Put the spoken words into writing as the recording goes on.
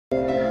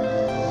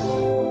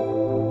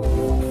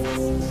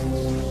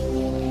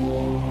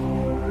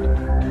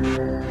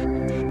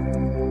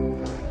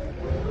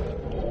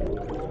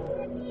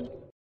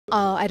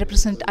I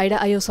represent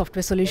AIDAIO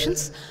Software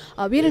Solutions.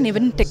 We are an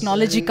event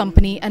technology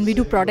company and we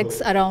do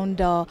products around,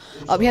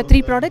 we have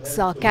 3 products,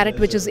 Carrot,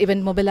 which is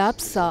event mobile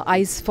apps,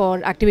 Eyes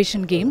for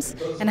activation games,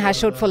 and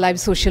Hashout for live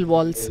social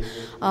walls.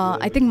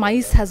 I think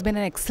MICE has been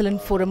an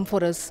excellent forum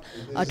for us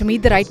to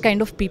meet the right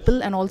kind of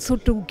people and also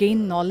to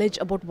gain knowledge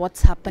about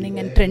what's happening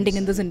and trending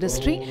in this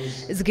industry.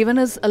 It's given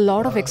us a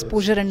lot of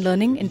exposure and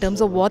learning in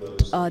terms of what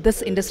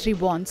this industry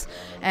wants,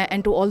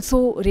 and to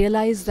also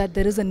realize that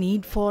there is a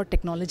need for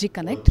technology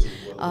connect.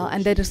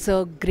 And there is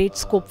a great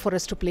scope for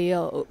us to play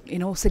a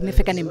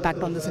significant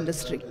impact on this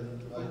industry.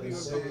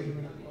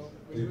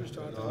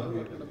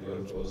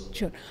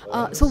 Sure.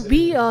 So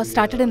we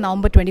started in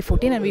November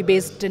 2014 and we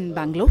based in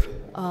Bangalore.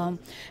 We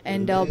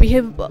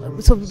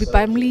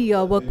primarily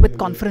work with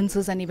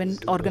conferences and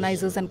event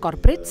organizers and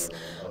corporates.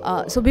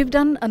 So we've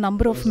done a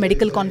number of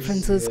medical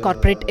conferences,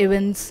 corporate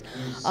events,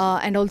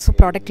 and also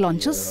product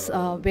launches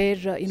where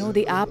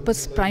the app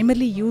is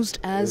primarily used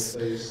as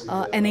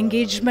an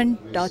engagement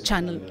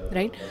channel,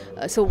 right?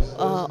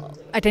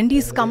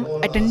 Attendees come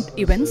attend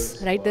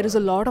events, right? There is a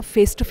lot of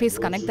face-to-face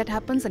connect that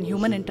happens and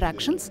human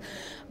interactions,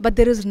 but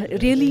there is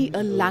really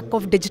a lack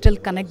of digital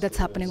connect that's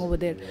happening over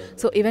there.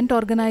 So event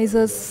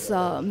organizers,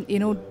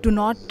 do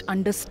not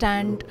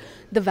understand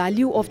the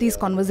value of these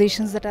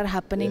conversations that are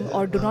happening,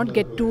 or do not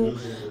get to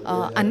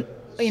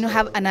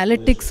have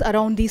analytics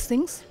around these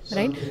things,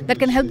 right? That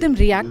can help them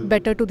react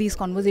better to these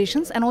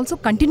conversations and also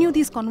continue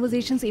these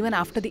conversations even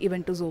after the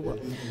event is over.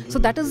 So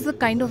that is the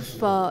kind of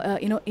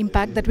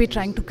impact that we're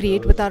trying to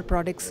create with our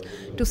products,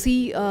 to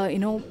see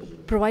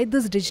provide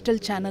this digital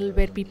channel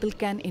where people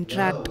can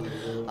interact,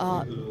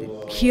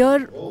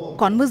 hear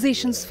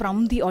conversations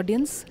from the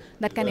audience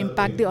that can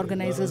impact the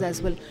organizers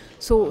as well.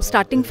 So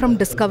starting from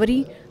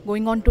discovery,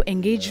 going on to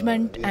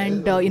engagement,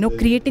 and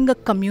creating a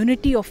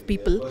community of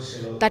people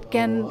that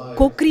can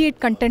co-create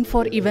content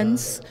for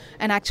events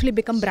and actually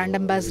become brand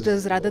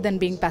ambassadors rather than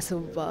being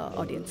passive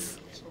audience.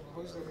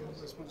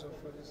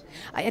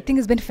 I think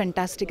it's been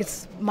fantastic.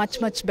 It's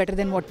much better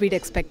than what we'd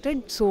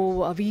expected.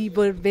 So we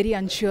were very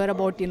unsure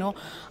about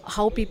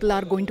how people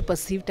are going to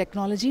perceive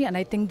technology, and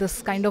I think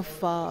this kind of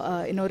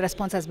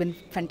response has been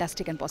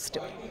fantastic and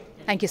positive.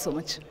 Thank you so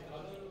much.